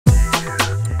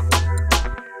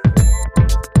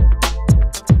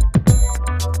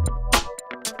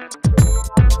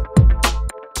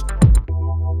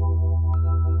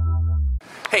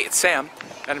Sam,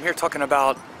 and I'm here talking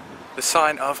about the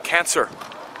sign of Cancer.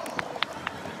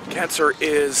 Cancer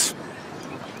is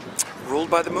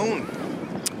ruled by the moon,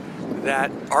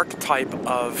 that archetype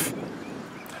of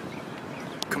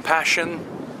compassion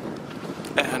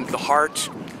and the heart,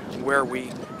 where we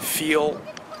feel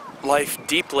life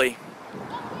deeply,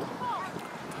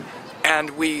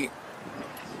 and we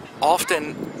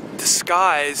often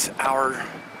disguise our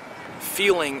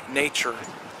feeling nature,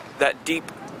 that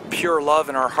deep, pure love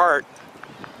in our heart,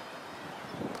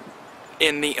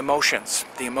 in the emotions.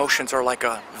 The emotions are like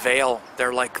a veil.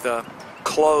 They're like the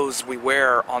clothes we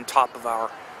wear on top of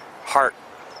our heart.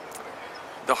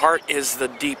 The heart is the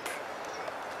deep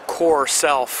core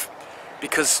self,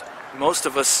 because most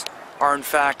of us are in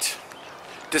fact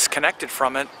disconnected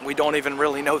from it. We don't even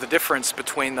really know the difference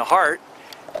between the heart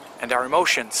and our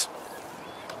emotions.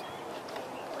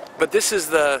 But this is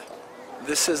the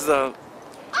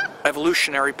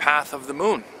evolutionary path of the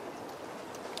moon,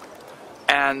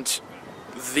 and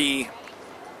the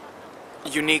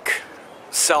unique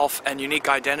self and unique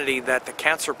identity that the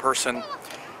Cancer person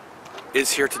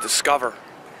is here to discover.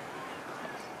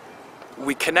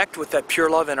 We connect with that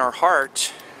pure love in our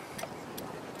heart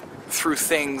through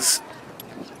things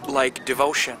like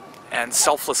devotion and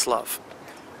selfless love,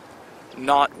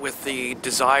 not with the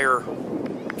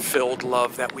desire-filled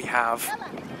love that we have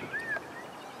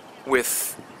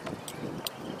with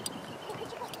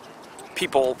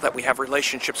people that we have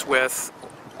relationships with,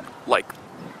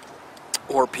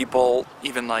 or people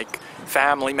even like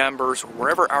family members, or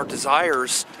wherever our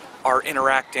desires are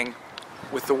interacting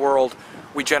with the world.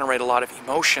 We generate a lot of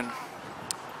emotion,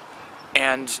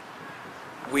 and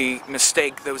we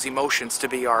mistake those emotions to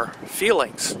be our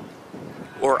feelings,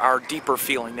 or our deeper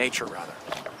feeling nature rather.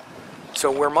 So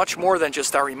we're much more than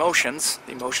just our emotions.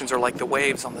 The emotions are like the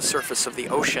waves on the surface of the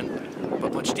ocean,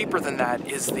 but much deeper than that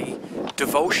is the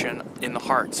devotion in the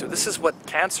heart. So this is what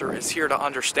Cancer is here to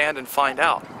understand and find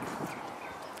out.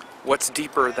 What's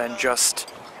deeper than just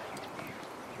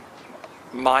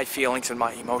my feelings and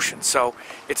my emotions. So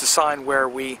it's a sign where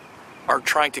we are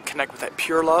trying to connect with that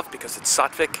pure love, because it's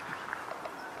sattvic.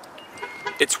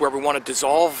 It's where we want to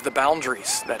dissolve the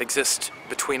boundaries that exist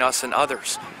between us and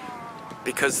others,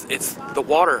 because it's the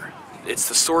water, it's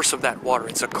the source of that water.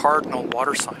 It's a cardinal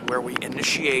water sign where we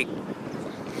initiate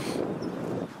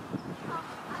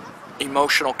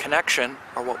emotional connection,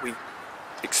 or what we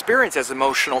experience as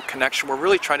emotional connection. We're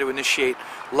really trying to initiate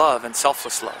love and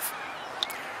selfless love.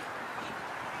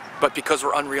 But because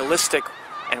we're unrealistic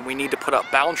and we need to put up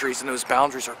boundaries, and those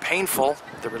boundaries are painful,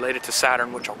 they're related to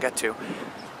Saturn, which I'll get to,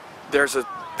 there's a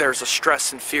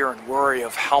stress and fear and worry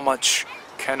of how much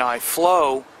can I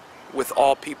flow with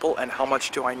all people, and how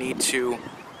much do I need to,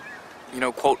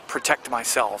 quote, protect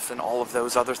myself, and all of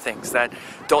those other things that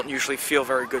don't usually feel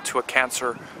very good to a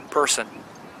Cancer person.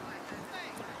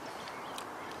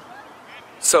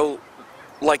 So,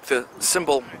 like the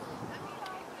symbol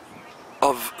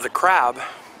of the crab,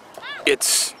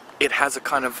 it has a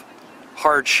kind of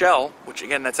hard shell, which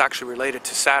again, that's actually related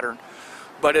to Saturn,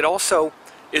 but it also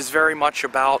is very much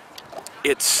about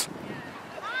its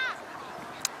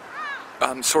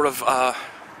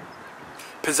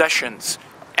possessions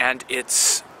and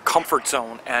its comfort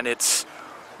zone, and its,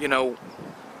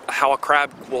 how a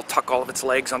crab will tuck all of its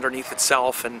legs underneath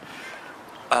itself, and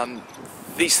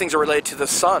these things are related to the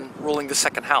sun ruling the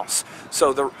second house.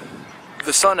 So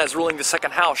the sun as ruling the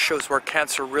second house shows where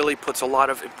Cancer really puts a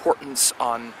lot of importance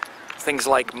on things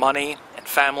like money and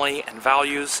family and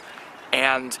values,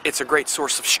 and it's a great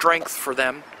source of strength for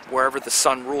them wherever the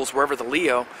sun rules. Wherever the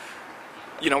Leo,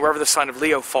 wherever the sign of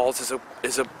Leo falls is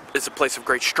a place of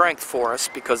great strength for us,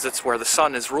 because it's where the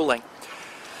sun is ruling.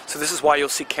 So this is why you'll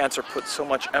see Cancer put so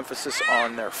much emphasis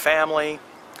on their family,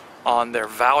 on their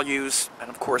values, and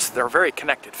of course they're very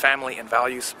connected. Family and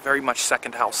values, very much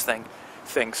second house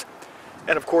things.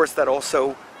 And of course that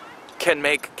also can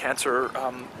make Cancer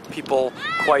people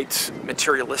quite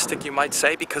materialistic, you might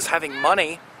say, because having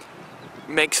money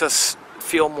makes us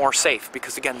feel more safe,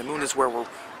 because again, the moon is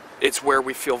where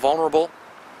we feel vulnerable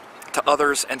to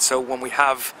others, and so when we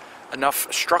have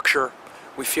enough structure,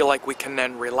 we feel like we can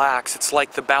then relax. It's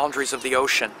like the boundaries of the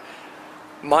ocean.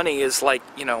 Money is like,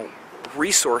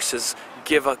 resources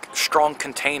give a strong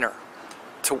container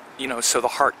to, so the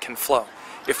heart can flow.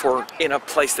 If we're in a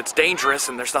place that's dangerous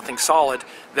and there's nothing solid,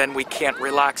 then we can't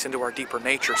relax into our deeper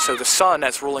nature. So the sun,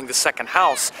 as ruling the second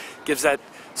house, gives that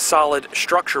solid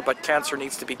structure, but Cancer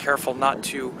needs to be careful not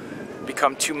to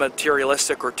become too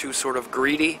materialistic or too sort of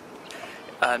greedy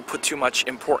and put too much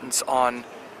importance on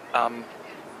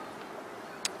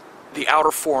the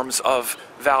outer forms of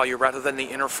value rather than the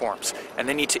inner forms. And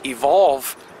they need to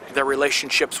evolve their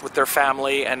relationships with their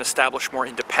family and establish more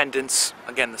independence,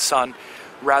 again the Sun,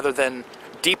 rather than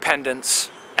dependence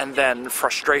and then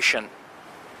frustration.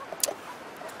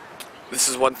 This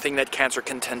is one thing that Cancer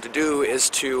can tend to do, is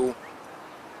to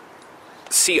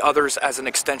see others as an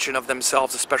extension of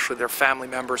themselves, especially their family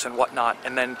members and whatnot,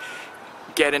 and then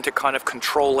get into kind of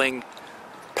controlling,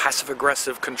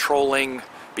 passive-aggressive, controlling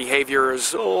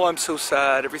behaviors. Oh, I'm so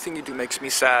sad, everything you do makes me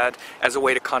sad, as a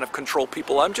way to kind of control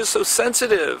people. I'm just so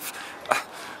sensitive,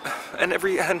 and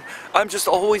I'm just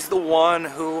always the one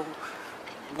who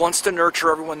wants to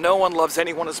nurture everyone. No one loves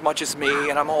anyone as much as me,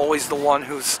 and I'm always the one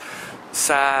who's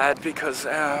sad because,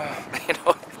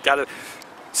 gotta.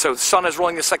 So Sun is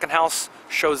ruling the second house,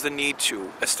 shows the need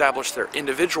to establish their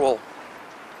individual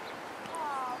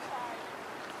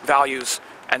values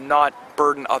and not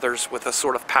burden others with a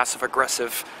sort of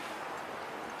passive-aggressive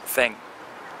thing.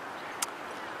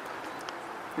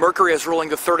 Mercury is ruling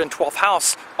the 3rd and 12th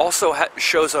house, also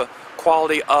shows a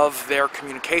quality of their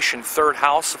communication. 3rd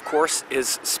house, of course,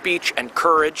 is speech and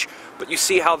courage, but you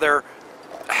see how their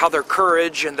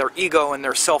courage and their ego and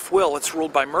their self-will, it's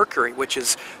ruled by Mercury, which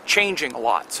is changing a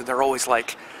lot. So they're always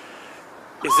like,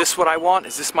 is this what I want?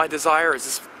 Is this my desire?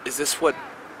 Is this what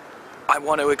I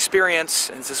want to experience?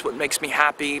 Is this what makes me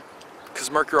happy? Because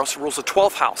Mercury also rules the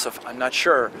 12th house of I'm not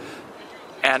sure.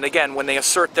 And again, when they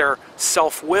assert their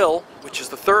self-will, which is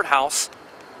the 3rd house,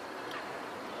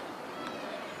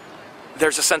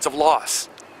 there's a sense of loss,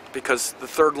 because the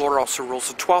 3rd Lord also rules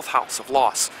the 12th house of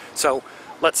loss. So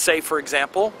let's say, for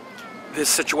example, this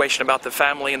situation about the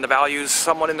family and the values,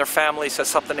 someone in their family says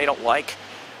something they don't like,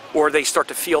 or they start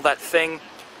to feel that thing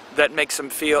that makes them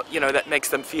feel,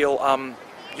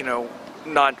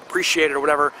 not appreciated or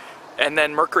whatever, and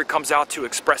then Mercury comes out to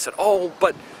express it. Oh,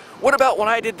 but what about when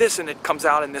I did this? And it comes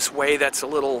out in this way that's a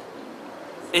little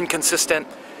inconsistent.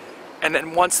 And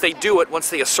then once they do it, once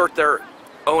they assert their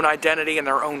own identity and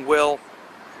their own will,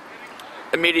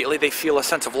 immediately they feel a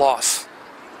sense of loss.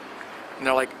 And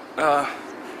they're like,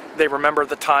 they remember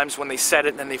the times when they said it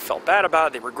and then they felt bad about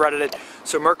it, they regretted it.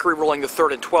 So Mercury ruling the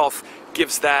 3rd and 12th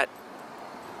gives that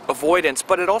avoidance,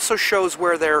 but it also shows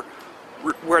where they're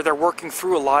working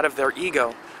through a lot of their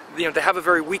ego. They have a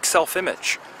very weak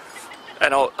self-image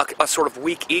and a sort of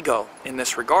weak ego in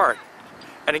this regard.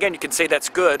 And again, you can say that's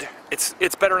good.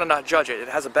 It's better to not judge it. It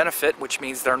has a benefit, which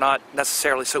means they're not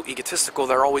necessarily so egotistical.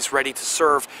 They're always ready to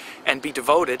serve and be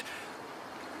devoted.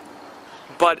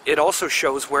 But it also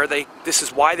shows where this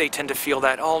is why they tend to feel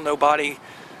that, oh, nobody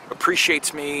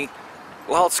appreciates me.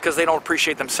 Well, it's because they don't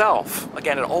appreciate themselves.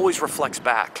 Again, it always reflects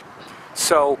back.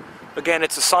 So, again,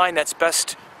 it's a sign that's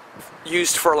best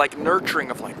used for like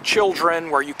nurturing of like children,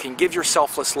 where you can give your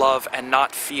selfless love and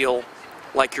not feel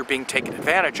like you're being taken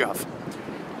advantage of.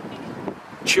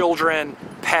 Children,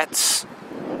 pets,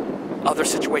 other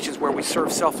situations where we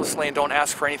serve selflessly and don't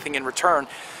ask for anything in return,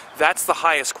 that's the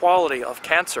highest quality of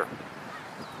Cancer.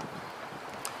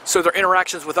 So their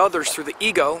interactions with others through the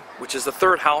ego, which is the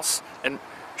 3rd house, and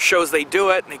shows they do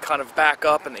it and they kind of back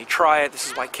up and they try it. This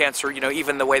is why Cancer,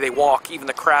 even the way they walk, even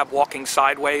the crab walking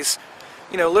sideways,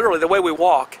 literally the way we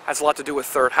walk has a lot to do with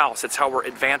 3rd house. It's how we're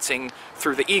advancing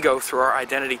through the ego, through our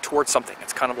identity towards something.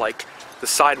 It's kind of like the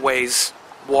sideways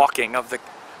walking of the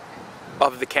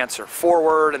Cancer,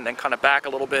 forward and then kind of back a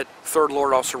little bit. 3rd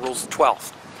Lord also rules the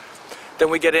 12th. Then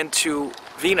we get into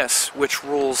Venus, which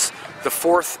rules the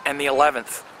 4th and the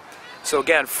 11th. So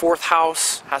again, 4th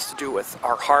house has to do with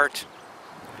our heart,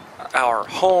 our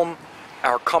home,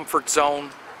 our comfort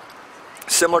zone.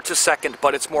 Similar to 2nd,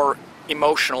 but it's more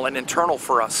emotional and internal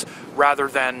for us, rather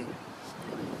than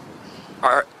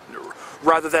our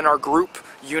group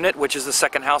unit, which is the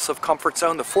 2nd house of comfort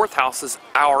zone. The 4th house is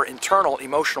our internal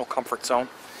emotional comfort zone.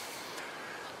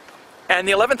 And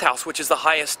the 11th house, which is the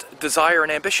highest desire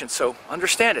and ambition. So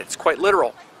understand it, it's quite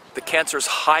literal. The Cancer's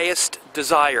highest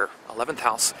desire, 11th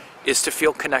house, is to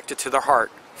feel connected to their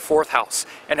heart, 4th house,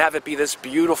 and have it be this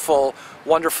beautiful,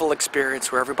 wonderful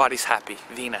experience where everybody's happy,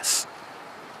 Venus.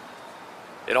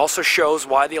 It also shows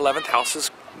why the 11th house is,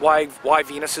 why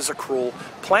Venus is a cruel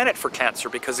planet for Cancer,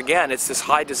 because again, it's this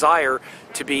high desire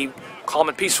to be calm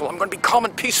and peaceful. I'm going to be calm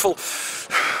and peaceful.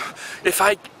 If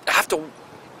I have to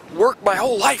work my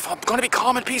whole life, I'm going to be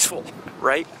calm and peaceful,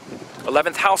 right?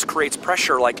 11th house creates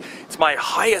pressure, like it's my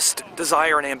highest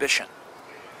desire and ambition.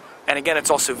 And again, it's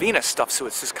also Venus stuff, so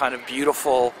it's this kind of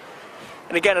beautiful,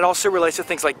 and again, it also relates to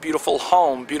things like beautiful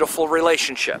home, beautiful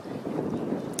relationship.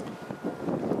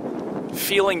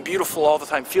 Feeling beautiful all the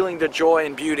time, feeling the joy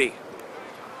and beauty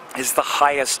is the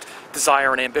highest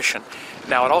desire and ambition.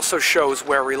 Now, it also shows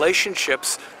where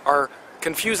relationships are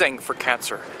confusing for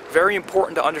Cancer. Very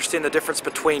important to understand the difference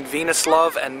between Venus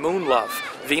love and moon love.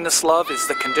 Venus love is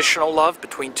the conditional love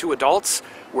between two adults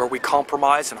where we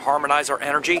compromise and harmonize our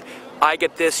energy. I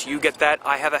get this, you get that.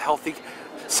 I have a healthy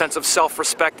sense of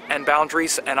self-respect and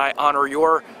boundaries, and I honor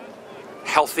your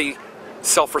healthy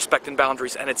self-respect and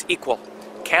boundaries, and it's equal.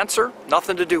 Cancer,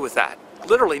 nothing to do with that.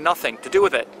 Literally nothing to do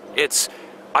with it. It's,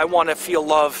 I want to feel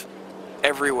love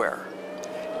everywhere.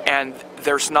 And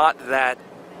there's not that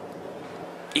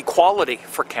equality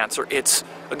for Cancer. It's,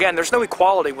 again, there's no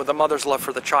equality with a mother's love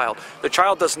for the child. The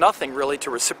child does nothing really to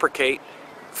reciprocate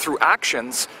through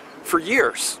actions for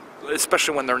years,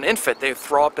 especially when they're an infant. They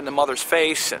throw up in the mother's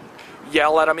face and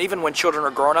yell at them. Even when children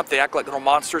are grown up, they act like little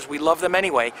monsters. We love them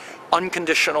anyway.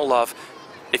 Unconditional love.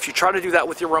 If you try to do that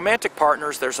with your romantic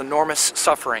partners, there's enormous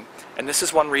suffering. And this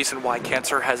is one reason why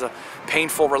Cancer has a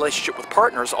painful relationship with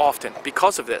partners often,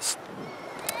 because of this.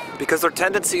 Because their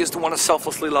tendency is to want to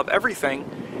selflessly love everything.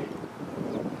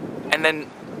 And then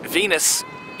Venus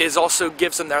is also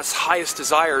gives them their highest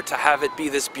desire to have it be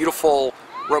this beautiful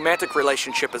romantic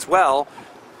relationship as well.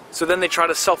 So then they try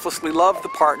to selflessly love the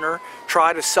partner,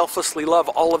 try to selflessly love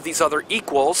all of these other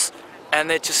equals,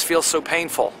 and it just feels so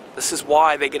painful. This is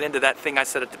why they get into that thing I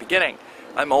said at the beginning.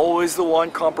 I'm always the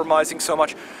one compromising so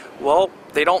much. Well,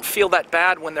 they don't feel that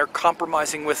bad when they're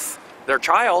compromising with their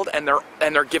child and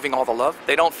they're giving all the love.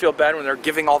 They don't feel bad when they're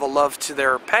giving all the love to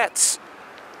their pets.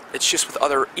 It's just with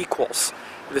other equals.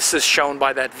 This is shown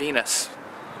by that Venus.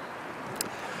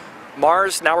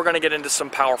 Mars, now we're going to get into some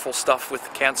powerful stuff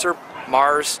with Cancer.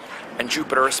 Mars and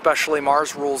Jupiter especially.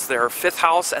 Mars rules their 5th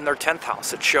house and their 10th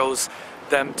house. It shows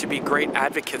them to be great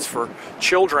advocates for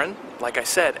children, like I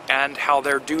said, and how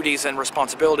their duties and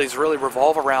responsibilities really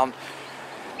revolve around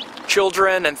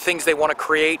children and things they want to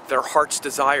create, their heart's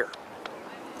desire.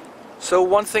 So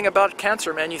one thing about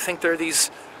Cancer, man, you think they're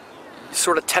these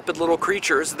sort of tepid little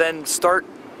creatures, then start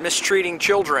mistreating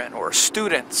children or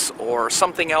students or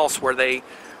something else where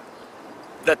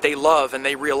that they love and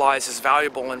they realize is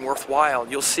valuable and worthwhile.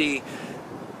 You'll see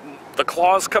the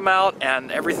claws come out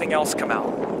and everything else come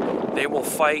out. They will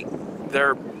fight.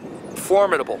 They're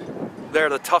formidable. They're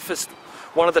the toughest,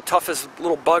 one of the toughest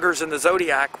little buggers in the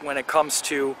Zodiac when it comes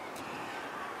to,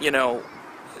 you know,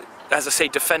 as I say,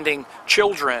 defending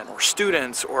children or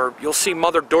students. Or you'll see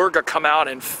Mother Durga come out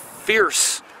and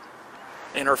fierce,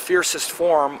 in her fiercest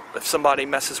form, if somebody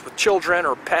messes with children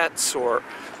or pets, or,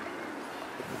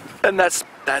 and that's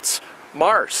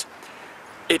Mars.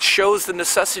 It shows the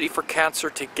necessity for Cancer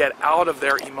to get out of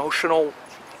their emotional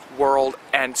world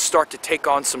and start to take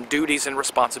on some duties and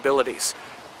responsibilities.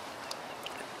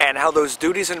 And how those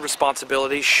duties and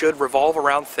responsibilities should revolve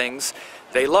around things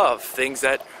they love, things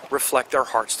that reflect their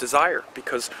heart's desire,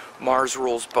 because Mars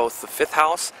rules both the 5th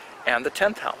house and the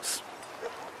 10th house.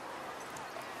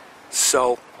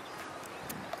 So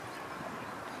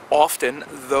often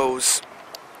those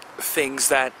things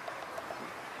that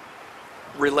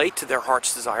relate to their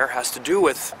heart's desire has to do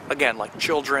with, again, like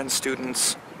children,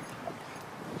 students,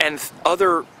 and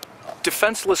other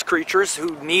defenseless creatures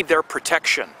who need their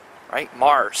protection, right?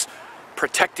 Mars,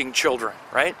 protecting children,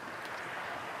 right?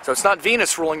 So it's not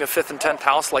Venus ruling the 5th and 10th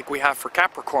house like we have for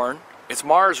Capricorn. It's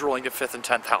Mars ruling the 5th and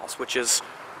 10th house, which is,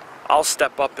 I'll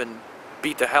step up and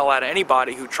beat the hell out of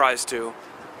anybody who tries to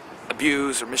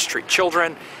abuse or mistreat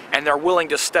children, and they're willing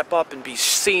to step up and be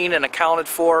seen and accounted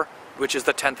for, which is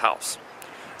the 10th house.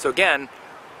 So again,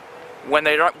 when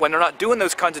they're not doing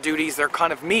those kinds of duties, they're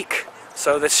kind of meek.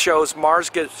 So this shows,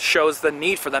 Mars shows the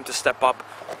need for them to step up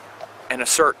and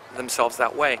assert themselves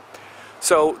that way.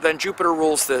 So then Jupiter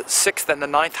rules the 6th and the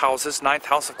 9th houses. 9th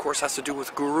house, of course, has to do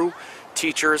with guru,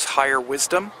 teachers, higher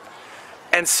wisdom.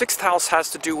 And 6th house has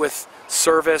to do with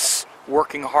service,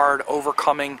 working hard,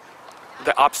 overcoming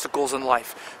the obstacles in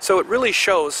life. So it really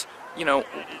shows, you know,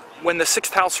 when the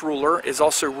 6th house ruler is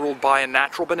also ruled by a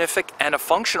natural benefic and a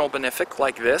functional benefic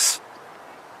like this,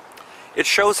 it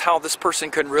shows how this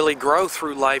person can really grow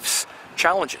through life's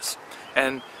challenges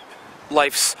and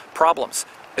life's problems.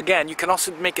 Again, you can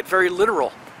also make it very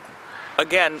literal.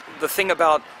 Again, the thing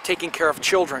about taking care of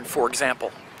children, for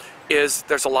example, is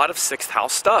there's a lot of 6th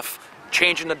house stuff.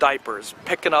 Changing the diapers,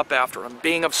 picking up after them,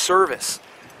 being of service.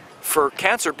 For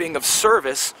Cancer, being of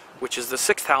service, which is the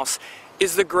 6th house,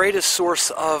 is the greatest source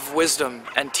of wisdom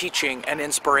and teaching and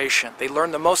inspiration. They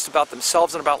learn the most about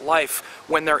themselves and about life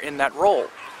when they're in that role.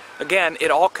 Again,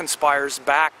 it all conspires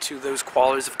back to those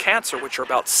qualities of Cancer, which are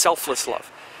about selfless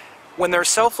love. When there's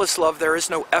selfless love, there is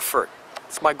no effort.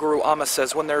 As my Guru Amma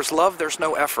says, when there's love, there's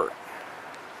no effort.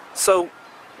 So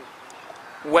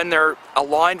when they're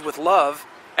aligned with love,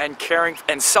 and caring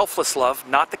and selfless love,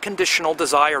 not the conditional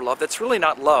desire love. That's really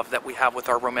not love that we have with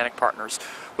our romantic partners.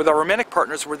 With our romantic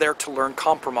partners, we're there to learn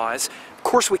compromise. Of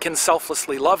course, we can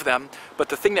selflessly love them, but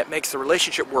the thing that makes the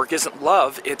relationship work isn't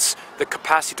love, it's the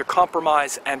capacity to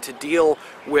compromise and to deal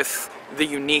with the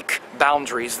unique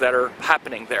boundaries that are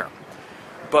happening there.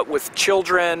 But with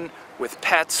children, with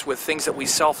pets, with things that we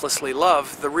selflessly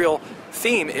love, the real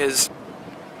theme is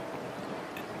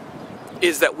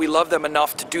that we love them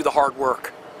enough to do the hard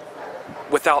work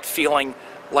without feeling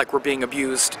like we're being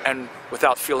abused and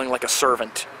without feeling like a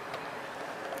servant.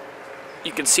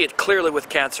 You can see it clearly with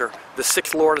Cancer. The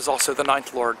 6th Lord is also the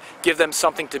 9th Lord. Give them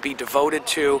something to be devoted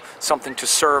to, something to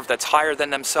serve that's higher than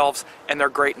themselves, and their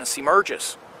greatness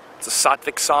emerges. It's a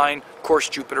Sattvic sign. Of course,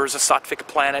 Jupiter is a Sattvic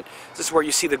planet. This is where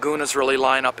you see the gunas really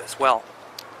line up as well.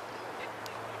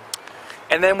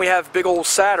 And then we have big old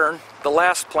Saturn, the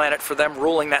last planet for them,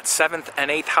 ruling that 7th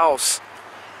and 8th house.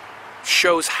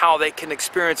 Shows how they can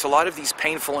experience a lot of these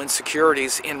painful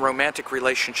insecurities in romantic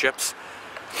relationships,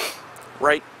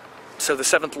 right? So the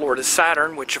 7th Lord is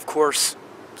Saturn, which of course,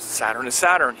 Saturn is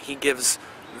Saturn. He gives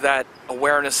that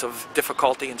awareness of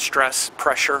difficulty and stress,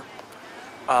 pressure,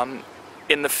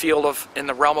 in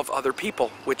the realm of other people,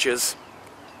 which is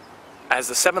as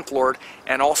the 7th Lord,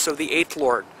 and also the 8th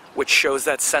Lord, which shows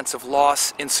that sense of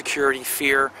loss, insecurity,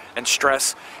 fear, and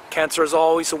stress. Cancer is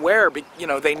always aware, but you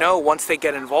know, they know once they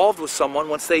get involved with someone,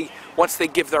 once they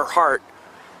give their heart,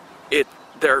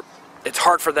 it's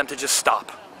hard for them to just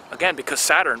stop. Again, because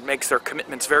Saturn makes their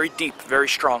commitments very deep, very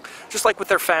strong, just like with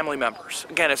their family members.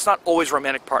 Again, it's not always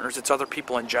romantic partners, it's other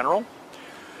people in general.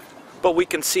 But we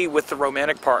can see with the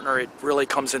romantic partner, it really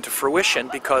comes into fruition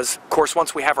because, of course,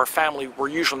 once we have our family, we're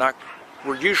usually not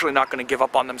going to give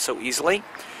up on them so easily.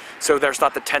 So there's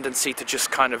not the tendency to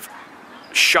just kind of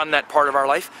shun that part of our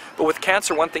life. But with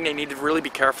Cancer, one thing they need to really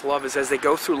be careful of is as they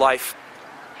go through life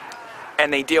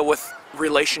and they deal with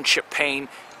relationship pain,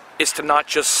 is to not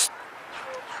just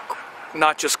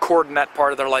cordon that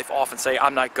part of their life off and say,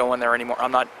 I'm not going there anymore.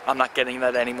 I'm not getting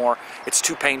that anymore. It's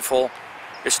too painful.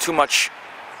 There's too much,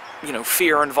 you know,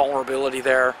 fear and vulnerability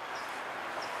there.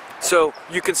 So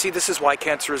you can see this is why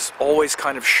Cancer is always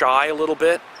kind of shy a little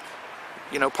bit.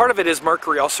 You know, part of it is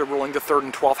Mercury also ruling the 3rd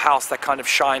and 12th house, that kind of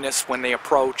shyness when they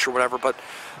approach or whatever, but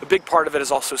a big part of it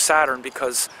is also Saturn,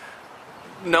 because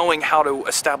knowing how to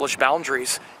establish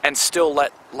boundaries and still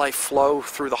let life flow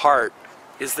through the heart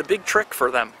is the big trick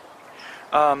for them.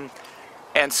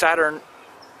 And Saturn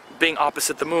being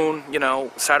opposite the moon, you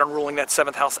know, Saturn ruling that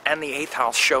 7th house and the 8th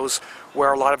house shows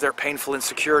where a lot of their painful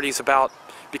insecurities about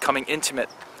becoming intimate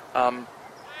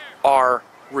are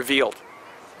revealed.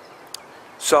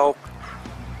 So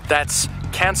that's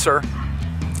Cancer,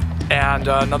 and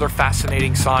another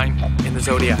fascinating sign in the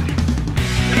zodiac.